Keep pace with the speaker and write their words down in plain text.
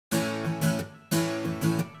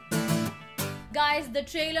Guys, the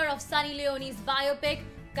trailer of Sunny Leone's biopic,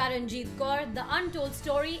 Karenjit Kaur, The Untold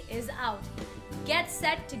Story is out. Get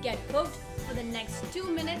set to get hooked for the next 2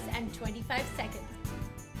 minutes and 25 seconds.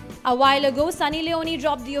 A while ago, Sunny Leone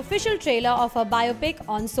dropped the official trailer of her biopic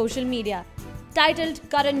on social media. Titled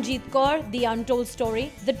Karenjit Kaur, The Untold Story,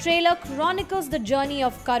 the trailer chronicles the journey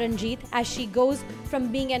of Karenjit as she goes from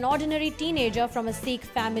being an ordinary teenager from a Sikh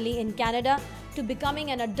family in Canada to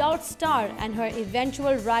becoming an adult star and her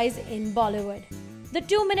eventual rise in Bollywood. The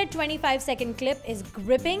 2-minute 25-second clip is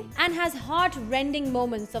gripping and has heart-rending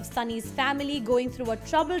moments of Sunny's family going through a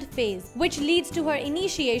troubled phase, which leads to her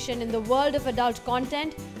initiation in the world of adult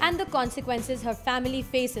content and the consequences her family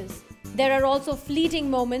faces. There are also fleeting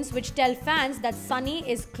moments which tell fans that Sunny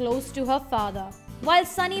is close to her father. While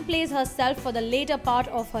Sunny plays herself for the later part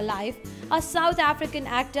of her life, a South African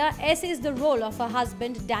actor essays the role of her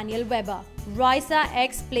husband Daniel Webber. Raisa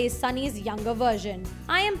X plays Sunny's younger version.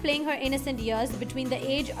 I am playing her innocent years between the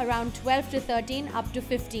age around 12 to 13 up to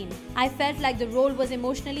 15. I felt like the role was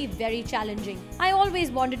emotionally very challenging. I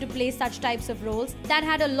always wanted to play such types of roles that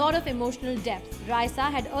had a lot of emotional depth, Raisa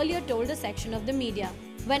had earlier told a section of the media.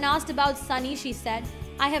 When asked about Sunny, she said,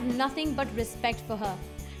 "I have nothing but respect for her.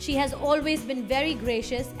 She has always been very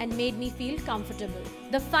gracious and made me feel comfortable."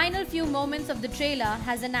 The final few moments of the trailer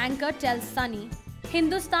has an anchor tells Sunny,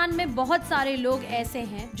 "Hindustan में बहुत सारे लोग ऐसे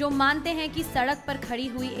हैं जो मानते हैं कि सड़क पर खड़ी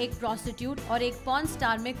हुई एक प्रोस्टिट्यूट और एक पॉर्न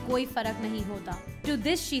स्टार में कोई फर्क नहीं होता." To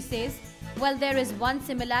this she says, "Well, there is one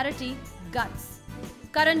similarity, guts."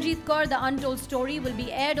 Karenjit Kaur, The Untold Story will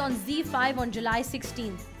be aired on Z5 on July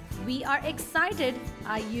 16th. We are excited.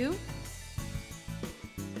 Are you?